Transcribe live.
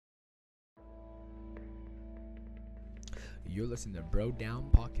You're listening to Bro Down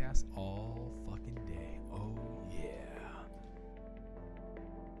Podcast all fucking day. Oh, yeah.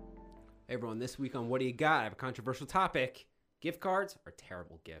 Hey everyone, this week on What Do You Got? I have a controversial topic. Gift cards are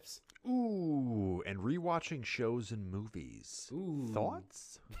terrible gifts. Ooh, and rewatching shows and movies. Ooh.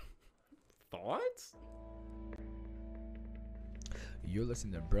 Thoughts? Thoughts? You're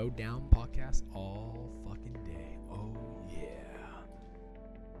listening to Bro Down Podcast all fucking day. Oh, yeah.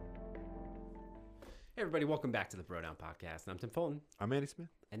 Hey everybody, welcome back to the Bro Down Podcast. I'm Tim Fulton, I'm Andy Smith.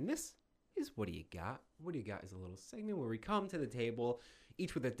 and this is What Do You Got? What Do You Got is a little segment where we come to the table,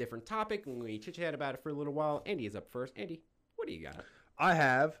 each with a different topic, and we chit-chat about it for a little while. Andy is up first. Andy, what do you got? I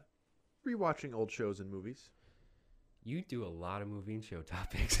have rewatching old shows and movies. You do a lot of movie and show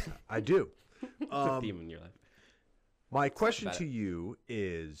topics. I do. It's a theme in your life. My question about to you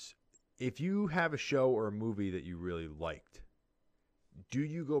is, if you have a show or a movie that you really liked, do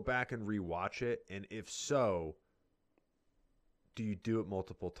you go back and rewatch it? And if so, do you do it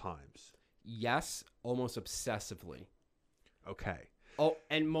multiple times? Yes, almost obsessively. Okay. Oh,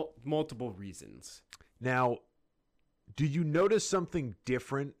 and multiple reasons. Now, do you notice something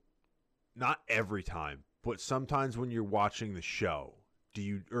different? Not every time, but sometimes when you're watching the show,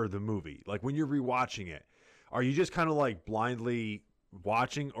 or the movie, like when you're rewatching it, are you just kind of like blindly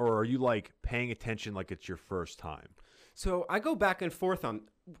watching, or are you like paying attention like it's your first time? So I go back and forth on.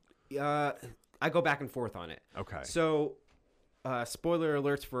 It. Okay. So, spoiler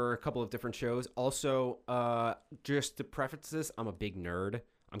alerts for a couple of different shows. Also, just to preface this, I'm a big nerd.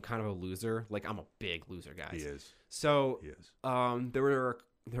 I'm kind of a loser. Like, I'm a big loser, guys. He is. So, He is. there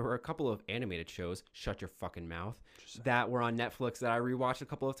were a couple of animated shows. Shut your fucking mouth. That were on Netflix that I rewatched a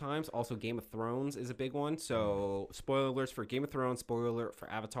couple of times. Also, Game of Thrones is a big one. So, spoiler alerts for Game of Thrones. Spoiler alert for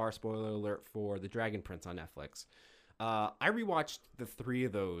Avatar. Spoiler alert for The Dragon Prince on Netflix. I rewatched the three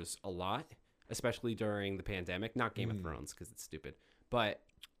of those a lot, especially during the pandemic. Not Game of Thrones because it's stupid, but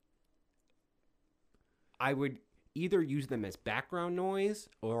I would either use them as background noise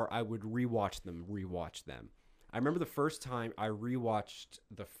or I would rewatch them. I remember the first time I rewatched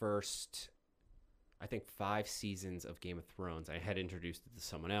the first, I think, 5 seasons of Game of Thrones. I had introduced it to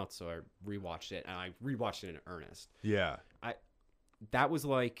someone else, so I rewatched it, and I rewatched it in earnest. Yeah. That was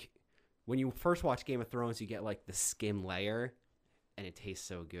like, when you first watch Game of Thrones, you get like the skim layer, and it tastes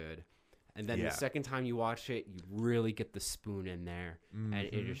so good. And then the second time you watch it, you really get the spoon in there, and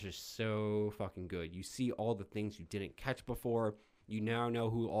it is just so fucking good. You see all the things you didn't catch before. You now know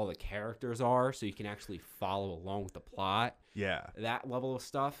who all the characters are, so you can actually follow along with the plot. Yeah. That level of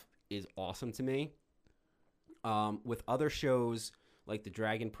stuff is awesome to me. With other shows like The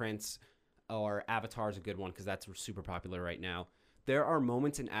Dragon Prince or Avatar is a good one because that's super popular right now. There are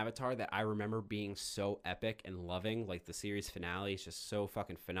moments in Avatar that I remember being so epic and loving. Like the series finale is just so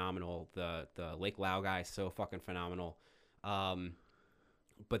fucking phenomenal. The Lake Lao guy is so fucking phenomenal.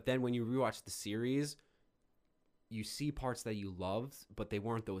 But then when you rewatch the series, you see parts that you loved, but they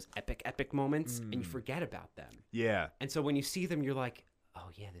weren't those epic moments, and you forget about them. Yeah. And so when you see them, you're like, oh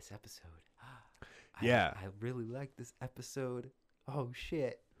yeah, this episode. Yeah. I really like this episode. Oh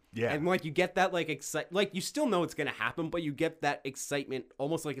shit. Yeah. And like you get that like like you still know it's gonna happen, but you get that excitement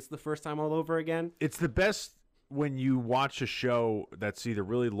almost like it's the first time all over again. It's the best when you watch a show that's either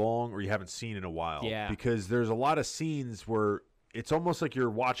really long or you haven't seen in a while. Yeah. Because there's a lot of scenes where it's almost like you're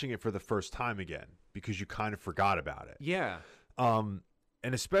watching it for the first time again because you kind of forgot about it. Yeah. And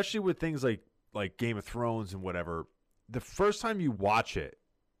especially with things like Game of Thrones and whatever, the first time you watch it,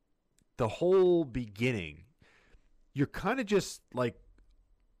 the whole beginning, you're kind of just like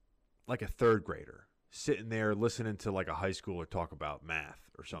a third grader sitting there listening to like a high schooler talk about math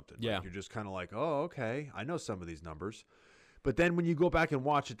or something. Yeah. Like you're just kind of like, oh, okay, I know some of these numbers. But then when you go back and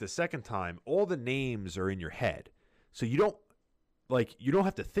watch it the second time, all the names are in your head. So you don't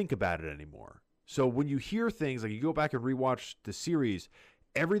have to think about it anymore. So when you hear things, like you go back and rewatch the series,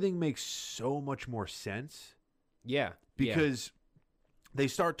 everything makes so much more sense. Yeah. Because they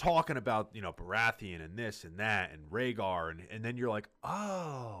start talking about, Baratheon and this and that and Rhaegar. And then you're like,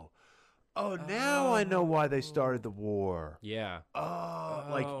 oh, now I know why they started the war. Yeah.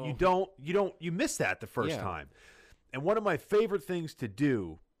 Like you miss that the first Yeah. time. And one of my favorite things to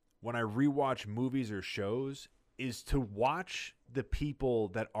do when I rewatch movies or shows is to watch the people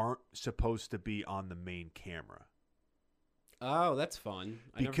that aren't supposed to be on the main camera. Oh, that's fun.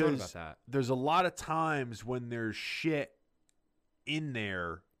 I never thought about that. There's a lot of times when there's shit in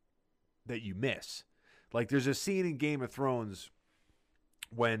there that you miss. Like there's a scene in Game of Thrones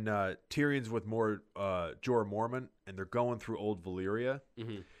when Tyrion's with Jorah Mormont and they're going through Old Valyria,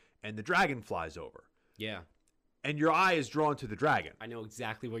 and the dragon flies over. Yeah. and your eye is drawn to the dragon. I know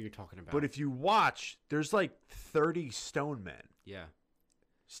exactly what you're talking about. But if you watch, there's like 30 stone men yeah.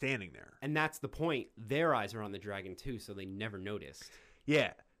 standing there. And that's the point. Their eyes are on the dragon too, so they never noticed.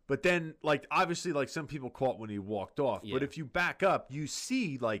 Yeah. But then, like, obviously, like, some people caught when he walked off. Yeah. But if you back up, you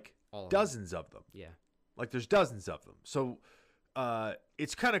see, like, All of dozens of them. Yeah. Like, there's dozens of them. So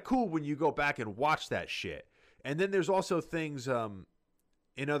it's kind of cool when you go back and watch that shit. And then there's also things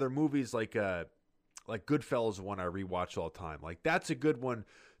in other movies like Goodfellas, one I rewatch all the time. Like, that's a good one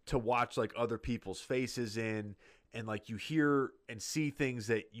to watch, like, other people's faces in. And, like, you hear and see things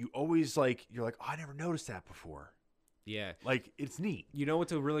that you always, like, you're like, oh, I never noticed that before. Yeah. Like, it's neat. You know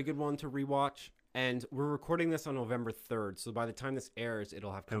what's a really good one to rewatch? And we're recording this on November 3rd, so by the time this airs,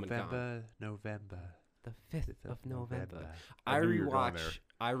 it'll have come and gone. November. The 5th of November. I I knew you were going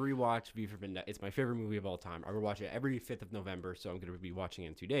rewatch V for Vendetta. It's my favorite movie of all time. I rewatch it every 5th of November, so I'm going to be watching it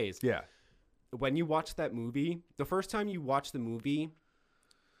in 2 days. Yeah. When you watch that movie, the first time you watch the movie,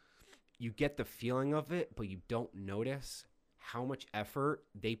 you get the feeling of it, but you don't notice how much effort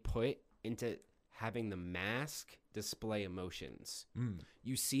they put into having the mask display emotions.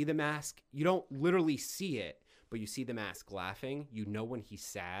 You see the mask, you don't literally see it, but you see the mask laughing. You know when he's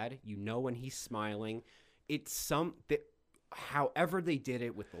sad, you know when he's smiling. It's however they did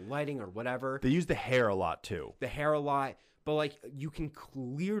it with the lighting or whatever. They use the hair a lot too. The hair a lot, but like you can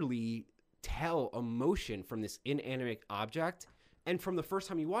clearly tell emotion from this inanimate object. And from the first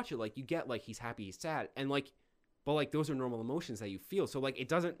time you watch it, like you get like he's happy, he's sad, and like, but like those are normal emotions that you feel. So like it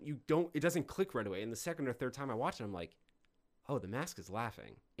doesn't click right away. And the second or third time I watch it, I'm like, oh, the mask is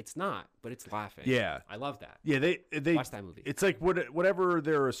laughing. It's not, but it's laughing. Yeah, I love that. Yeah, they Watch that movie. It's like whatever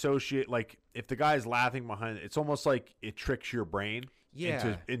their associate, like if the guy's laughing behind it, it's almost like it tricks your brain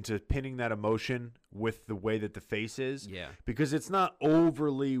into pinning that emotion with the way that the face is. Yeah. Because it's not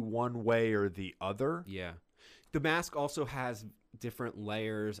overly one way or the other. Yeah. The mask also has different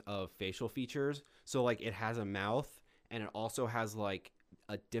layers of facial features. So like it has a mouth and it also has like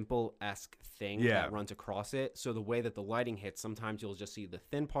a dimple-esque thing that runs across it. So the way that the lighting hits, sometimes you'll just see the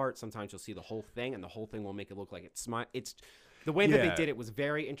thin part, sometimes you'll see the whole thing, and the whole thing will make it look like it's the way that they did it was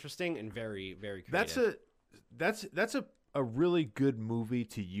very interesting and very, very creative. That's a really good movie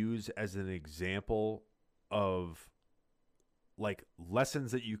to use as an example of like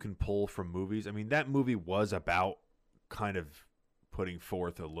lessons that you can pull from movies. I mean, that movie was about kind of putting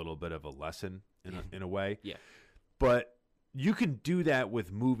forth a little bit of a lesson in a way. Yeah. But you can do that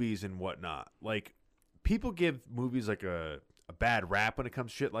with movies and whatnot. Like, people give movies like a bad rap when it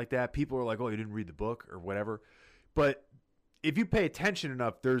comes to shit like that. People are like, oh, you didn't read the book or whatever. But if you pay attention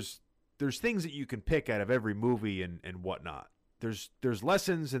enough, there's things that you can pick out of every movie and whatnot. There's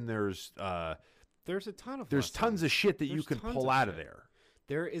lessons and there's a ton of tons of shit that you can pull out of there.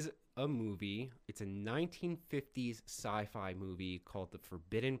 There is a movie. It's a 1950s sci-fi movie called The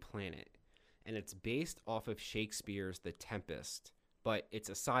Forbidden Planet. And it's based off of Shakespeare's The Tempest, but it's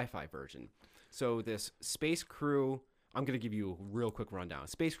a sci-fi version. So this space crew, I'm going to give you a real quick rundown.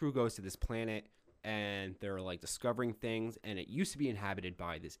 Space crew goes to this planet, and they're like discovering things, and it used to be inhabited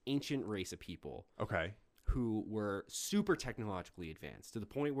by this ancient race of people. Okay. Who were super technologically advanced to the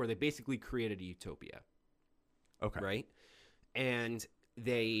point where they basically created a utopia. Okay. Right? And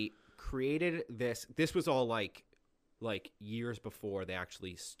they created this. This was all like years before they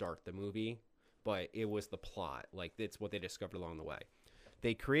actually start the movie. But it was the plot. Like, it's what they discovered along the way.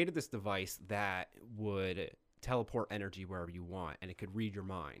 They created this device that would teleport energy wherever you want, and it could read your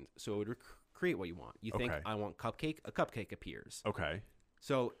mind. So it would create what you want. You think, I want cupcake, a cupcake appears. Okay.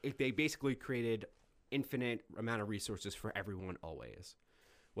 So they basically created infinite amount of resources for everyone always.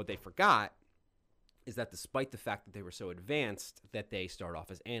 What they forgot is that despite the fact that they were so advanced, that they start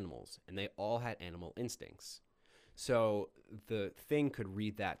off as animals, and they all had animal instincts. So the thing could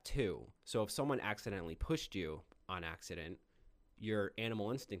read that too. So if someone accidentally pushed you on accident, your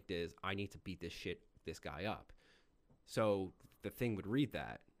animal instinct is, I need to beat this guy up. So the thing would read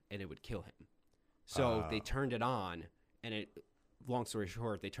that and it would kill him. So they turned it on, and long story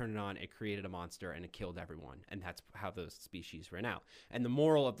short, they turned it on, it created a monster, and it killed everyone. And that's how those species ran out. And the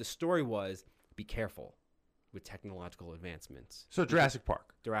moral of the story was, be careful with technological advancements. So Jurassic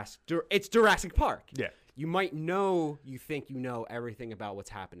Park. It's Jurassic Park. Yeah. You think you know everything about what's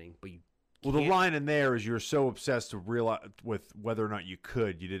happening, but you can't. Well, the line in there is you're so obsessed to realize with whether or not you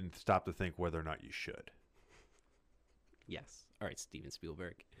could, you didn't stop to think whether or not you should. Yes. All right, Steven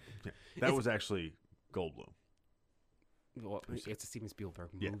Spielberg. Yeah. That was actually Goldblum. Well, it's a Steven Spielberg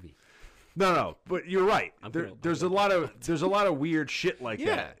movie. No, but you're right. There's a lot of weird shit like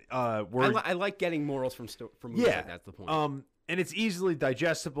Yeah. that. Where I like getting morals from movies. Yeah, like that's the point. And it's easily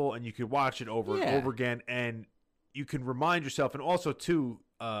digestible, and you could watch it over and over again. And you can remind yourself, and also too,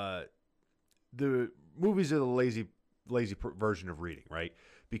 the movies are the lazy version of reading, right?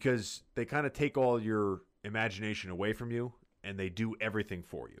 Because they kind of take all your imagination away from you, and they do everything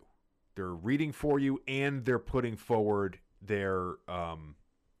for you. They're reading for you, and they're putting forward their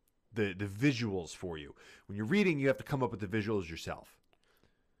the visuals for you. When you're reading, you have to come up with the visuals yourself.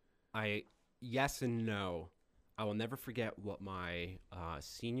 Yes and no. I will never forget what my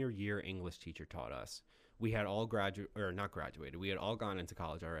senior year English teacher taught us. We had all not graduated. We had all gone into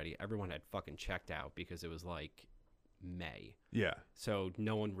college already. Everyone had fucking checked out because it was like May. Yeah. So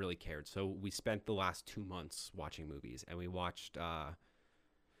no one really cared. So we spent the last 2 months watching movies, and we watched, I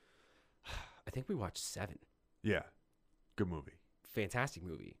think we watched Seven. Yeah. Good movie. Fantastic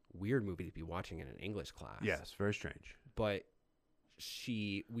movie. Weird movie to be watching in an English class. Yes, very strange. But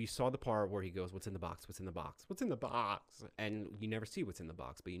we saw the part where he goes, "What's in the box? What's in the box? What's in the box?" And you never see what's in the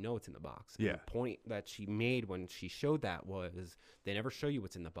box, but you know what's in the box. Yeah. And the point that she made when she showed that was they never show you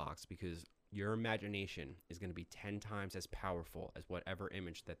what's in the box because your imagination is going to be 10 times as powerful as whatever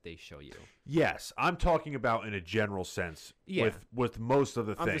image that they show you. Yes, I'm talking about in a general sense. Yeah. With most of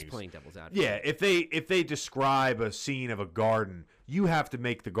the I'm things. just playing devil's advocate. Yeah, if they describe a scene of a garden, you have to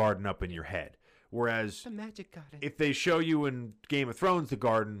make the garden up in your head. Whereas The magic garden. if they show you in Game of Thrones the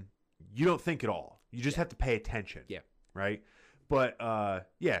garden, you don't think at all. You just have to pay attention. Yeah. Right? But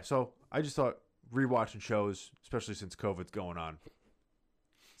yeah, so I just thought rewatching shows, especially since COVID's going on,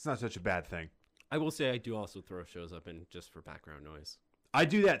 it's not such a bad thing. I will say I do also throw shows up in just for background noise. I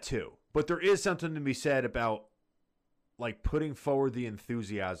do that too. But there is something to be said about like putting forward the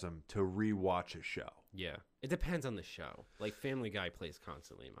enthusiasm to rewatch a show. Yeah. It depends on the show. Like Family Guy plays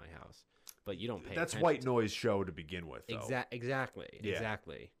constantly in my house, but you don't pay That's attention white to noise show to begin with, though. Exactly. Yeah.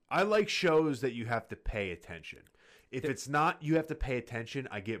 Exactly. I like shows that you have to pay attention. If it's not you have to pay attention,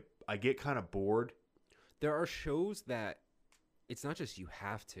 I get kind of bored. There are shows that it's not just you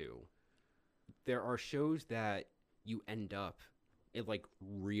have to. There are shows that you end up, it like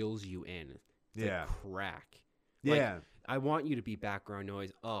reels you in. It's Yeah. like crack. Like, Yeah. I want you to be background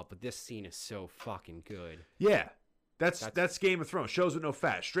noise. Oh, but this scene is so fucking good. Yeah. That's Game of Thrones. Shows with no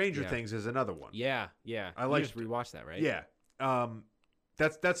fat. Stranger Yeah. Things is another one. Yeah, yeah. I You like- just rewatch that, right? Yeah.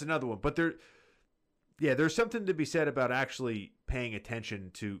 That's another one. But there's something to be said about actually paying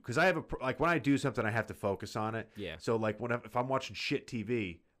attention to, because I have like when I do something, I have to focus on it. Yeah. So like if I'm watching shit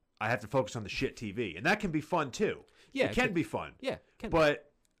TV, I have to focus on the shit TV, and that can be fun too. Yeah, it can be fun. Yeah.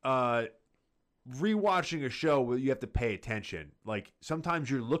 But rewatching a show where you have to pay attention, like sometimes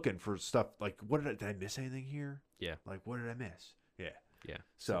you're looking for stuff like, did I miss anything here? Yeah. Like, what did I miss? Yeah. Yeah.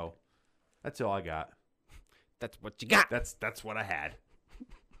 So that's all I got. That's what you got. That's what I had.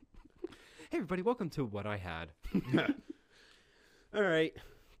 Hey, everybody, welcome to What I Had. All right,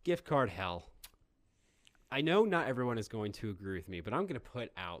 gift card hell. I know not everyone is going to agree with me, but I'm going to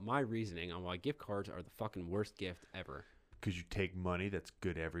put out my reasoning on why gift cards are the fucking worst gift ever. Because you take money that's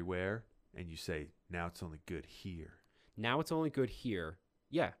good everywhere and you say, now it's only good here. Now it's only good here.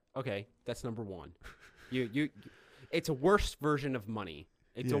 Yeah, okay, that's number one. It's a worse version of money.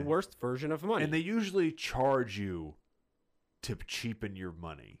 It's a Yeah. worst version of money. And they usually charge you to cheapen your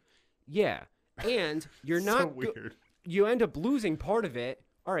money. Yeah, and you're So not weird. You end up losing part of it.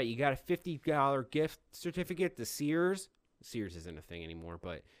 All right, you got a $50 gift certificate to Sears. Sears isn't a thing anymore,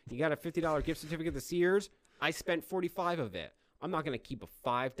 but you got a $50 gift certificate to Sears. I spent $45 of it. I'm not going to keep a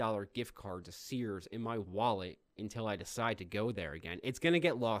 $5 gift card to Sears in my wallet until I decide to go there again. It's going to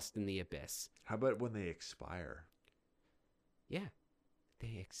get lost in the abyss. How about when they expire? Yeah,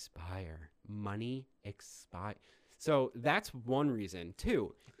 they expire. Money expire. So that's one reason.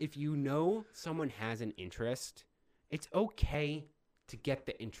 Two, if you know someone has an interest, it's okay to get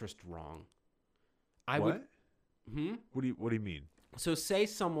the interest wrong. What? Hmm? What do you mean? So say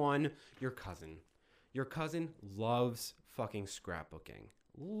your cousin loves fucking scrapbooking.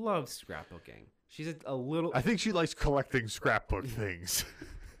 Loves scrapbooking. She's a little, I think she likes collecting scrapbook things.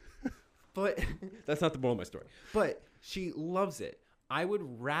 but that's not the moral of my story. But she loves it. I would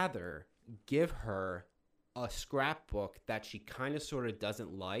rather give her a scrapbook that she kind of sort of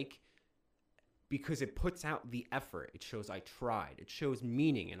doesn't like because it puts out the effort. It shows I tried. It shows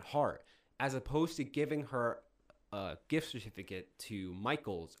meaning and heart, as opposed to giving her a gift certificate to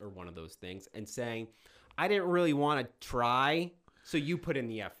Michael's or one of those things and saying, I didn't really want to try, so you put in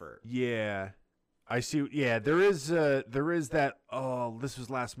the effort. Yeah. I see. Yeah, there is that, oh, this was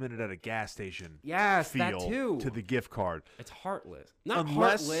last minute at a gas station. Yes, feel that too. to the gift card. It's heartless. Not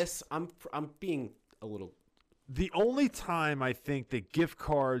Unless- heartless. I'm being a little. The only time I think that gift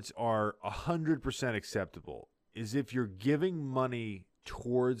cards are 100% acceptable is if you're giving money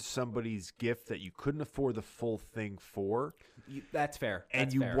towards somebody's gift that you couldn't afford the full thing for, That's fair. and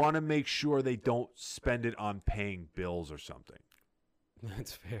That's you fair. want to make sure they don't spend it on paying bills or something.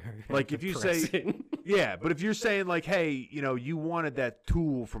 That's fair. Like if you say, Depressing. yeah, but if you're saying like, hey, you wanted that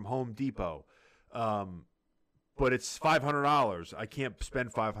tool from Home Depot, but it's $500. I can't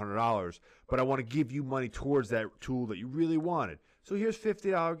spend $500, but I want to give you money towards that tool that you really wanted. So here's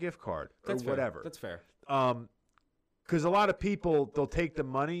 $50 gift card or That's fair. whatever. That's fair. Because a lot of people, they'll take the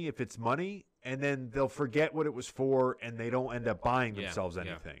money if it's money, and then they'll forget what it was for, and they don't end up buying Yeah, themselves yeah.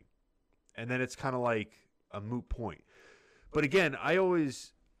 anything. And then it's kind of like a moot point. But again, I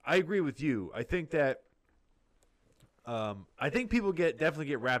agree with you. I think that I think people definitely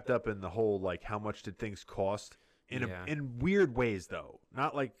get wrapped up in the whole like how much did things cost Yeah. in weird ways though.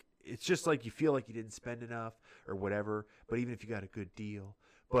 Not like it's just like you feel like you didn't spend enough or whatever. But even if you got a good deal,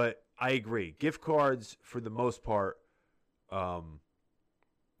 but I agree, gift cards for the most part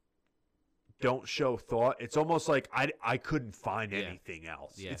don't show thought. It's almost like I couldn't find Yeah. anything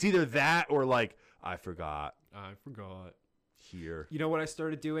else. Yeah. It's either that or like I forgot I forgot. here. You know what I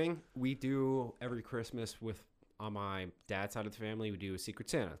started doing? We do every Christmas on my dad's side of the family, we do a Secret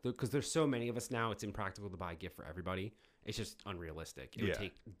Santa. Because there's so many of us now, it's impractical to buy a gift for everybody. It's just unrealistic. It would Yeah.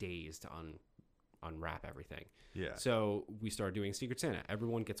 take days to unwrap everything. Yeah. So we started doing Secret Santa.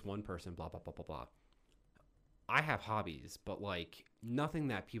 Everyone gets one person, blah, blah, blah, blah, blah. I have hobbies, but like nothing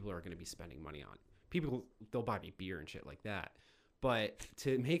that people are going to be spending money on. People, they'll buy me beer and shit like that. But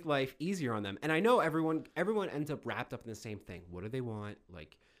to make life easier on them, and I know everyone ends up wrapped up in the same thing. What do they want?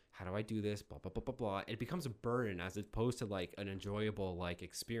 Like, how do I do this? Blah, blah, blah, blah, blah. It becomes a burden as opposed to like an enjoyable like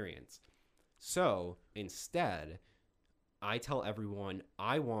experience. So instead, I tell everyone,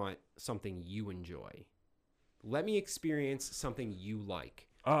 I want something you enjoy. Let me experience something you like.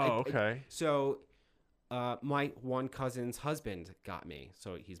 Oh, okay. So my one cousin's husband got me.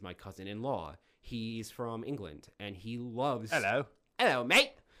 So he's my cousin-in-law. He's from England, and he loves... Hello,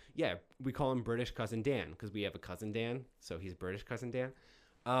 mate! Yeah, we call him British Cousin Dan, because we have a cousin Dan, so he's British Cousin Dan.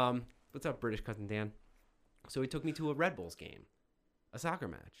 What's up, British Cousin Dan? So he took me to a Red Bulls game, a soccer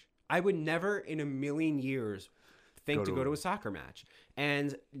match. I would never in a million years think to go to a soccer match.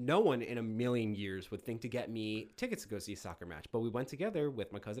 And no one in a million years would think to get me tickets to go see a soccer match. But we went together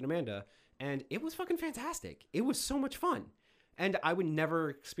with my cousin Amanda, and it was fucking fantastic. It was so much fun. And I would never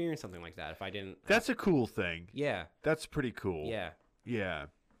experience something like that if I didn't. That's a cool thing. Yeah. That's pretty cool. Yeah. Yeah.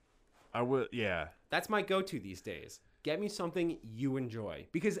 I would. Yeah. That's my go-to these days. Get me something you enjoy.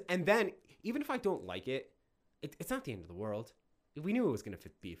 And then, even if I don't like it, it's not the end of the world. We knew it was going to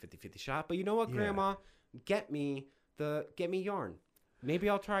be a 50-50 shot. But you know what, Yeah. Grandma? Get me yarn. Maybe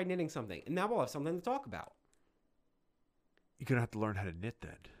I'll try knitting something. And now we'll have something to talk about. You're gonna have to learn how to knit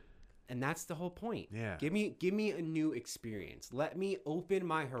then. And that's the whole point. Yeah. Give me a new experience. Let me open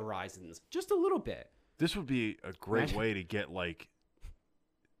my horizons just a little bit. This would be a great Imagine- way to get like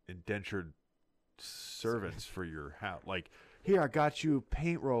indentured servants for your house. Like, here, I got you a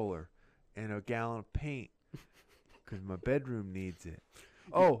paint roller and a gallon of paint because my bedroom needs it.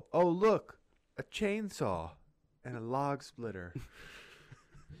 Oh, look, a chainsaw and a log splitter.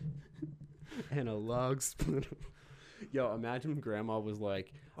 And a log splitter. Yo, imagine Grandma was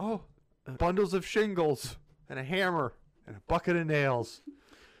like, Oh, bundles of shingles and a hammer and a bucket of nails.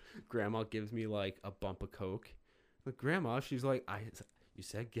 Grandma gives me like a bump of Coke. But Grandma, she's like, you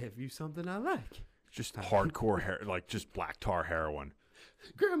said give you something I like. Just hardcore hair, like just black tar heroin.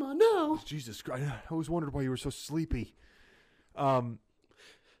 Grandma, no. Jesus Christ! I always wondered why you were so sleepy. Yeah,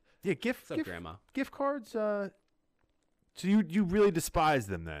 What's up, Grandma? gift cards. So you really despise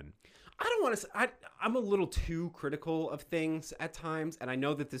them then? I don't want to. I'm a little too critical of things at times, and I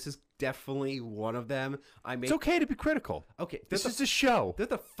know that this is definitely one of them. It's okay to be critical. Okay. This is a show. They're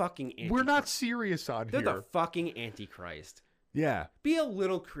the fucking. Antichrist. We're not serious on They're here. the fucking Antichrist. Yeah. Be a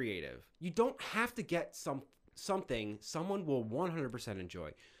little creative. You don't have to get something someone will 100%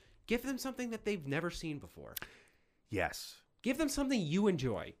 enjoy. Give them something that they've never seen before. Yes. Give them something you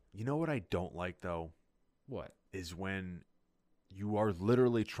enjoy. You know what I don't like though What? is when you are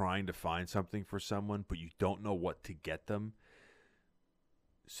literally trying to find something for someone, but you don't know what to get them.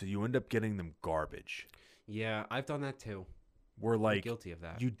 So you end up getting them garbage. Yeah, I've done that too. We're I'm like, guilty of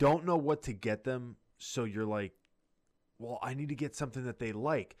that. you don't know what to get them, so you're like, well, I need to get something that they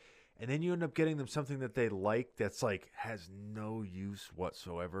like. And then you end up getting them something that they like that's like has no use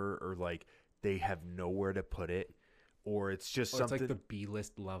whatsoever, or like they have nowhere to put it, or it's just Or something. it's like the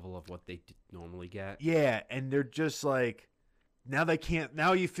B-list level of what they normally get. Yeah, and they're just like, now they can't.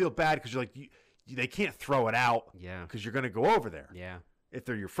 Now you feel bad because you're like, they can't throw it out Yeah. because you're gonna go over there Yeah. if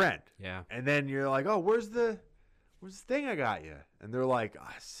they're your friend. Yeah. And then you're like, oh, where's the where's this thing I got you? And they're like,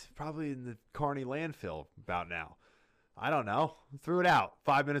 it's probably in the Kearney landfill about now. I don't know. Threw it out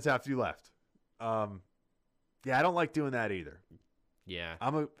 5 minutes after you left. Yeah, I don't like doing that either. Yeah.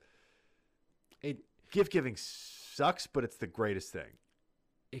 Gift giving sucks, but it's the greatest thing.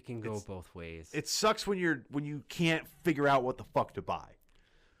 It can go both ways. It sucks when you can't figure out what the fuck to buy.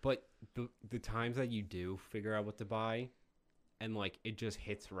 But the times that you do figure out what to buy, and like it just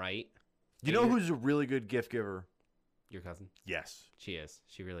hits right. You know who's a really good gift giver? Your cousin. Yes. She is.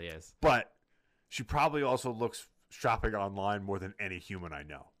 She really is. But she probably also looks shopping online more than any human I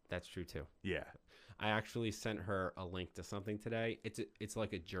know. That's true too. Yeah. I actually sent her a link to something today. It's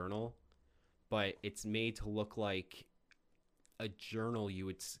like a journal, but it's made to look like a journal you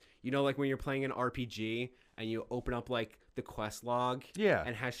would, like when you're playing an RPG and you open up like the quest log, Yeah.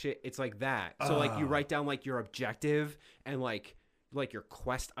 and has shit. It's like that. So like you write down like your objective and like your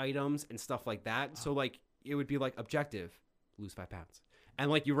quest items and stuff like that. So like it would be like objective, lose 5 pounds.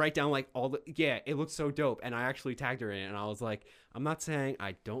 And like you write down like all the, it looks so dope. And I actually tagged her in it and I was like, I'm not saying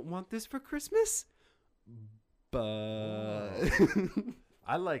I don't want this for Christmas, but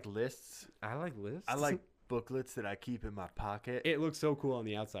I like lists. I like lists. I like booklets that I keep in my pocket. It looks so cool on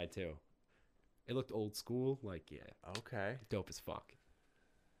the outside too. It looked old school, like Okay. dope as fuck.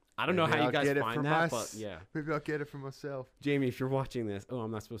 I don't know how you guys find that, but yeah. Maybe I'll get it for myself. Jamie, if you're watching this, I'm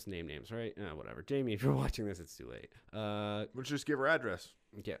not supposed to name names, right? Whatever. Jamie, if you're watching this, it's too late. Let's just give her address.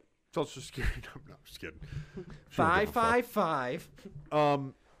 Yeah. Social Security number. No, I'm just kidding. 555.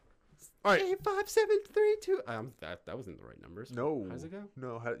 All right. 85732. That wasn't the right numbers. No. How's it go?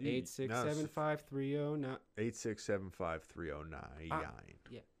 No. 8675309. 8675309.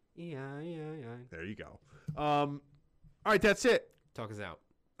 Yeah. There you go. All right, that's it. Talk us out.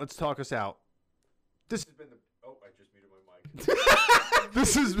 Let's talk us out. This has been the. Oh, I just muted my mic.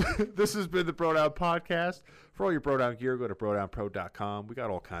 This has been the Bro Down Podcast. For all your Bro Down gear, go to brodownpro.com. We got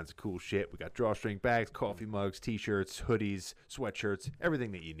all kinds of cool shit. We got drawstring bags, coffee mugs, t-shirts, hoodies, sweatshirts,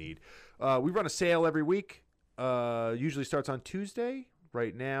 everything that you need. We run a sale every week. Usually starts on Tuesday.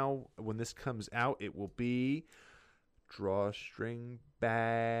 Right now, when this comes out, it will be drawstring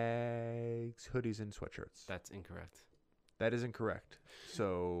bags, hoodies, and sweatshirts. That's incorrect. That is incorrect.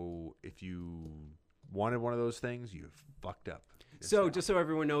 So if you wanted one of those things, you fucked up. So just so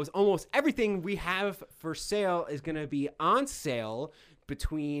everyone knows, almost everything we have for sale is going to be on sale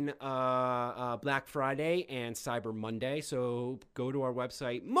between Black Friday and Cyber Monday. So go to our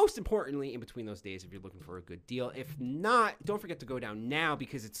website, most importantly, in between those days if you're looking for a good deal. If not, don't forget to go down now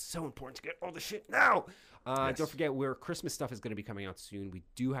because it's so important to get all the shit now. Yes. Don't forget where Christmas stuff is going to be coming out soon. We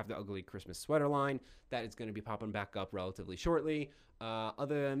do have the Ugly Christmas sweater line. That is going to be popping back up relatively shortly.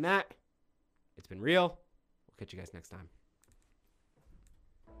 Other than that, it's been real. We'll catch you guys next time.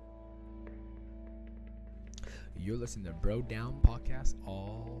 You're listening to Bro Down Podcast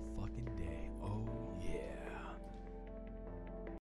all